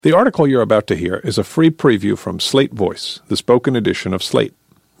The article you're about to hear is a free preview from Slate Voice, the spoken edition of Slate.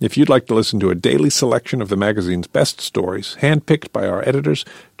 If you'd like to listen to a daily selection of the magazine's best stories, handpicked by our editors,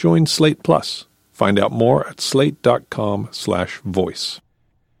 join Slate Plus. Find out more at slate.com/voice.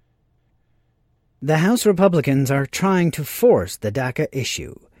 The House Republicans are trying to force the DACA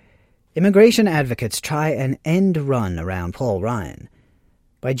issue. Immigration advocates try an end run around Paul Ryan.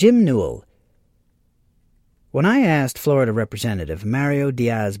 By Jim Newell. When I asked Florida Representative Mario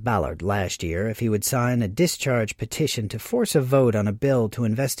Diaz-Balart last year if he would sign a discharge petition to force a vote on a bill to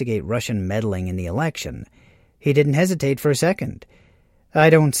investigate Russian meddling in the election, he didn't hesitate for a second. "I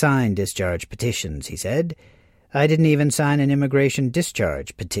don't sign discharge petitions," he said. "I didn't even sign an immigration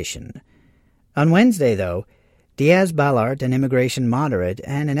discharge petition." On Wednesday, though, Diaz-Balart, an immigration moderate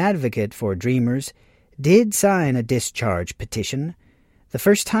and an advocate for Dreamers, did sign a discharge petition, the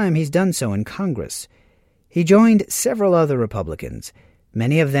first time he's done so in Congress. He joined several other Republicans,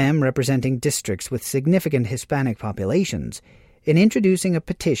 many of them representing districts with significant Hispanic populations, in introducing a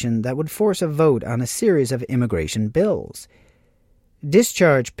petition that would force a vote on a series of immigration bills.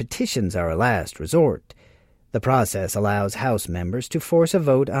 Discharge petitions are a last resort. The process allows House members to force a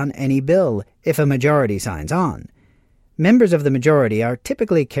vote on any bill if a majority signs on. Members of the majority are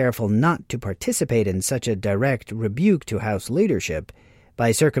typically careful not to participate in such a direct rebuke to House leadership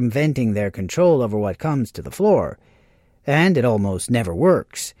by circumventing their control over what comes to the floor, and it almost never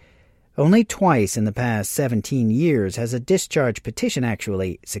works. Only twice in the past 17 years has a discharge petition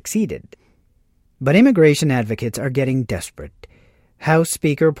actually succeeded. But immigration advocates are getting desperate. House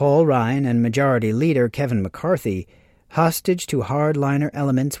Speaker Paul Ryan and Majority Leader Kevin McCarthy, hostage to hardliner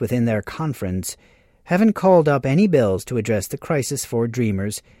elements within their conference, haven't called up any bills to address the crisis for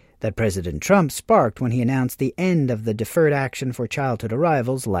Dreamers that President Trump sparked when he announced the end of the Deferred Action for Childhood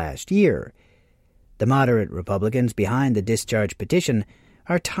Arrivals last year. The moderate Republicans behind the discharge petition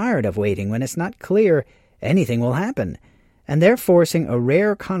are tired of waiting when it's not clear anything will happen, and they're forcing a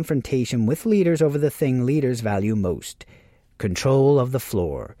rare confrontation with leaders over the thing leaders value most: control of the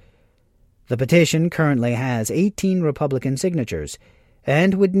floor. The petition currently has 18 Republican signatures,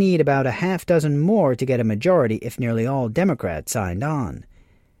 and would need about a half dozen more to get a majority if nearly all Democrats signed on.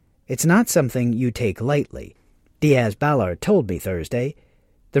 It's not something you take lightly, Diaz-Balart told me Thursday.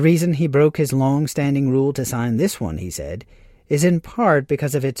 The reason he broke his long-standing rule to sign this one, he said, is in part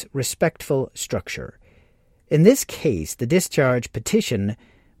because of its respectful structure. In this case, the discharge petition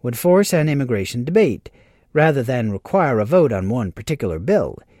would force an immigration debate, rather than require a vote on one particular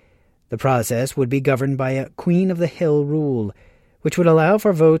bill. The process would be governed by a Queen of the Hill rule, which would allow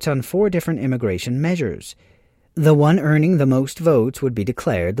for votes on 4 different immigration measures. The one earning the most votes would be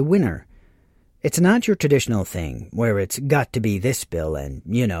declared the winner. It's not your traditional thing, where it's got to be this bill and,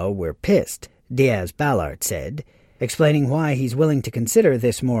 we're pissed, Diaz-Balart said, explaining why he's willing to consider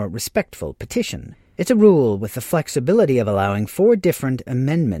this more respectful petition. It's a rule with the flexibility of allowing 4 different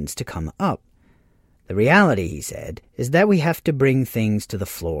amendments to come up. The reality, he said, is that we have to bring things to the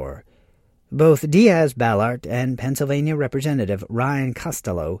floor. Both Diaz-Balart and Pennsylvania Representative Ryan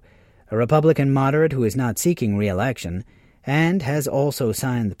Costello, a Republican moderate who is not seeking re-election, and has also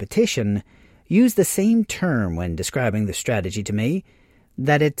signed the petition, use the same term when describing the strategy to me,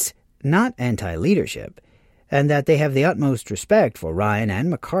 that it's not anti-leadership, and that they have the utmost respect for Ryan and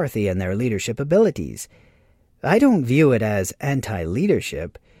McCarthy and their leadership abilities. I don't view it as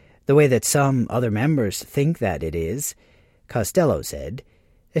anti-leadership, the way that some other members think that it is, Costello said.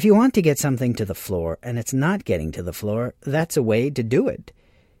 If you want to get something to the floor and it's not getting to the floor, that's a way to do it.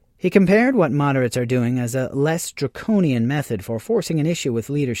 He compared what moderates are doing as a less draconian method for forcing an issue with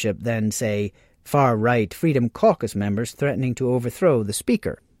leadership than, say, far-right Freedom Caucus members threatening to overthrow the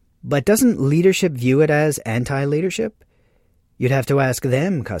speaker. But doesn't leadership view it as anti-leadership? You'd have to ask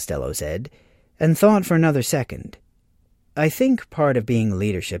them, Costello said, and thought for another second. I think part of being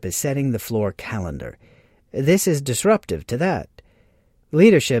leadership is setting the floor calendar. This is disruptive to that.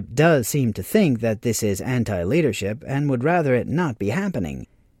 Leadership does seem to think that this is anti-leadership and would rather it not be happening.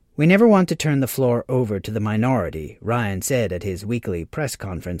 We never want to turn the floor over to the minority, Ryan said at his weekly press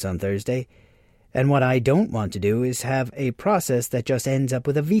conference on Thursday. And what I don't want to do is have a process that just ends up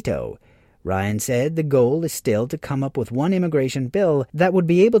with a veto. Ryan said the goal is still to come up with one immigration bill that would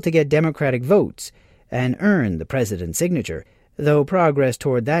be able to get Democratic votes and earn the president's signature, though progress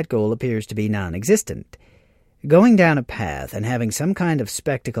toward that goal appears to be non-existent. Going down a path and having some kind of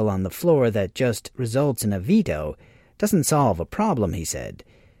spectacle on the floor that just results in a veto doesn't solve a problem, he said.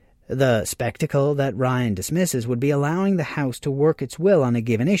 The spectacle that Ryan dismisses would be allowing the House to work its will on a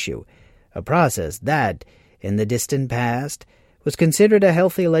given issue, a process that, in the distant past, was considered a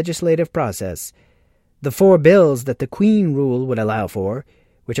healthy legislative process. The 4 bills that the Queen rule would allow for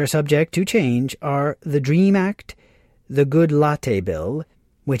which are subject to change, are the DREAM Act, the Good Latte Bill,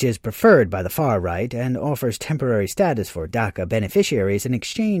 which is preferred by the far right and offers temporary status for DACA beneficiaries in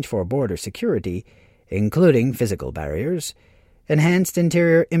exchange for border security, including physical barriers, enhanced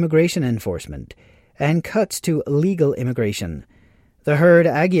interior immigration enforcement, and cuts to legal immigration, the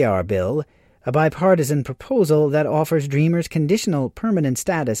Hurd-Aguiar Bill, a bipartisan proposal that offers Dreamers conditional permanent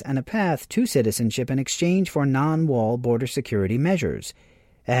status and a path to citizenship in exchange for non-wall border security measures,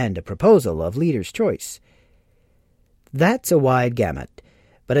 and a proposal of leader's choice. That's a wide gamut,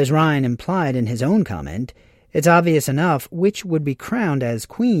 but as Ryan implied in his own comment, it's obvious enough which would be crowned as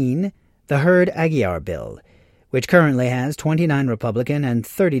queen, the Hurd-Aguiar Bill, which currently has 29 Republican and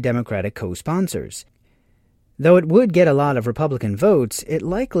 30 Democratic co-sponsors. Though it would get a lot of Republican votes, it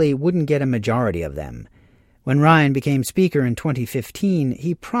likely wouldn't get a majority of them. When Ryan became Speaker in 2015,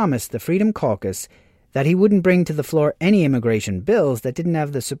 he promised the Freedom Caucus that he wouldn't bring to the floor any immigration bills that didn't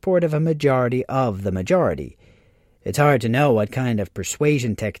have the support of a majority of the majority. It's hard to know what kind of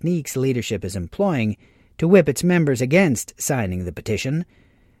persuasion techniques leadership is employing to whip its members against signing the petition,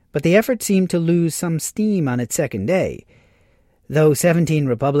 but the effort seemed to lose some steam on its second day. Though 17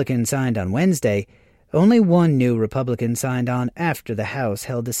 Republicans signed on Wednesday, only one new Republican signed on after the House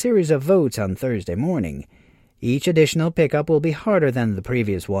held a series of votes on Thursday morning. Each additional pickup will be harder than the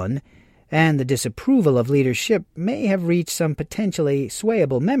previous one, and the disapproval of leadership may have reached some potentially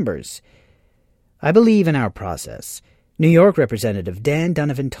swayable members. I believe in our process. New York Representative Dan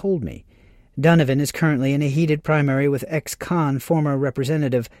Donovan told me. Donovan is currently in a heated primary with ex-con former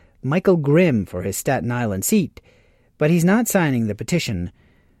Representative Michael Grimm for his Staten Island seat, but he's not signing the petition.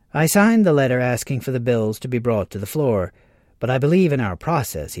 I signed the letter asking for the bills to be brought to the floor, but I believe in our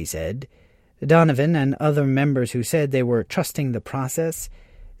process, he said. Donovan and other members who said they were trusting the process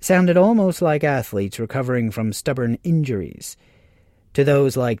sounded almost like athletes recovering from stubborn injuries. To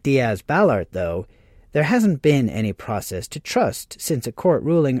those like Diaz-Balart, though, there hasn't been any process to trust since a court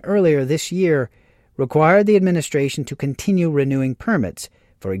ruling earlier this year required the administration to continue renewing permits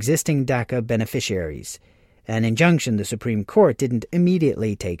for existing DACA beneficiaries, an injunction the Supreme Court didn't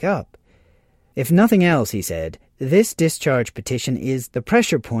immediately take up. If nothing else, he said, this discharge petition is the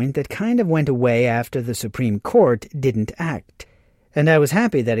pressure point that kind of went away after the Supreme Court didn't act. And I was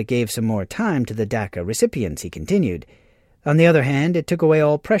happy that it gave some more time to the DACA recipients, he continued. On the other hand, it took away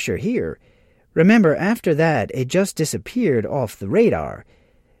all pressure here. Remember, after that, it just disappeared off the radar.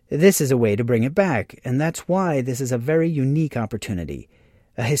 This is a way to bring it back, and that's why this is a very unique opportunity,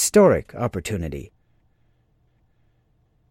 a historic opportunity.